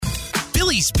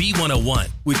Phillies B101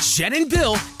 with Jen and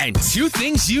Bill and two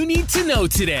things you need to know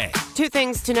today. Two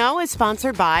Things to Know is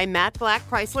sponsored by Matt Black,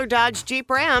 Chrysler, Dodge, Jeep,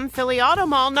 Ram, Philly Auto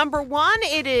Mall. Number one,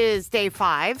 it is day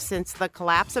 5 since the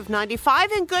collapse of 95.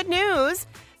 And good news,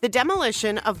 the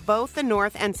demolition of both the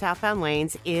north and southbound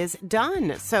lanes is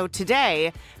done. So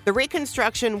today, the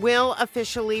reconstruction will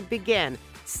officially begin.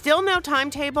 Still no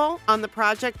timetable on the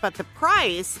project, but the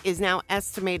price is now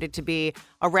estimated to be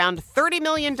around $30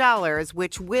 million,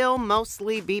 which will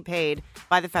mostly be paid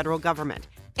by the federal government.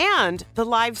 And the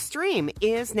live stream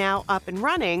is now up and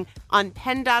running on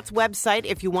PennDOT's website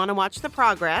if you want to watch the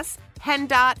progress,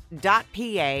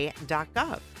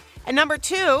 PennDOT.pa.gov. And number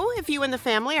two, if you and the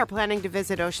family are planning to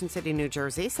visit Ocean City, New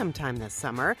Jersey sometime this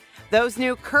summer, those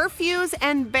new curfews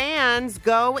and bans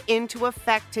go into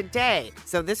effect today.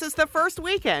 So this is the first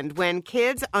weekend when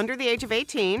kids under the age of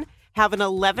 18 have an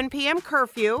 11 p.m.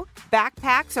 curfew.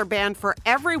 Backpacks are banned for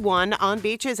everyone on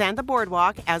beaches and the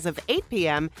boardwalk as of 8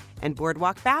 p.m., and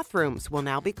boardwalk bathrooms will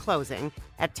now be closing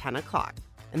at 10 o'clock.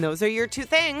 And those are your two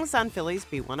things on Phillies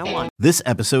B101. This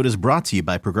episode is brought to you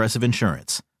by Progressive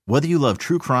Insurance. Whether you love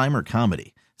true crime or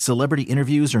comedy, celebrity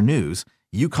interviews or news,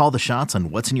 you call the shots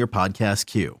on what's in your podcast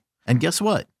queue. And guess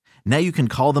what? Now you can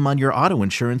call them on your auto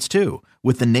insurance too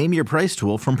with the Name Your Price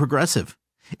tool from Progressive.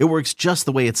 It works just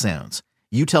the way it sounds.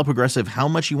 You tell Progressive how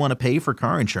much you want to pay for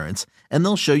car insurance, and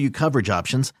they'll show you coverage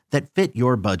options that fit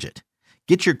your budget.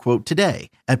 Get your quote today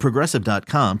at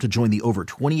Progressive.com to join the over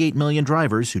 28 million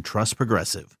drivers who trust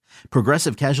Progressive.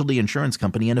 Progressive Casualty Insurance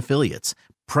Company and Affiliates.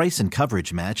 Price and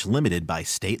coverage match limited by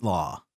state law.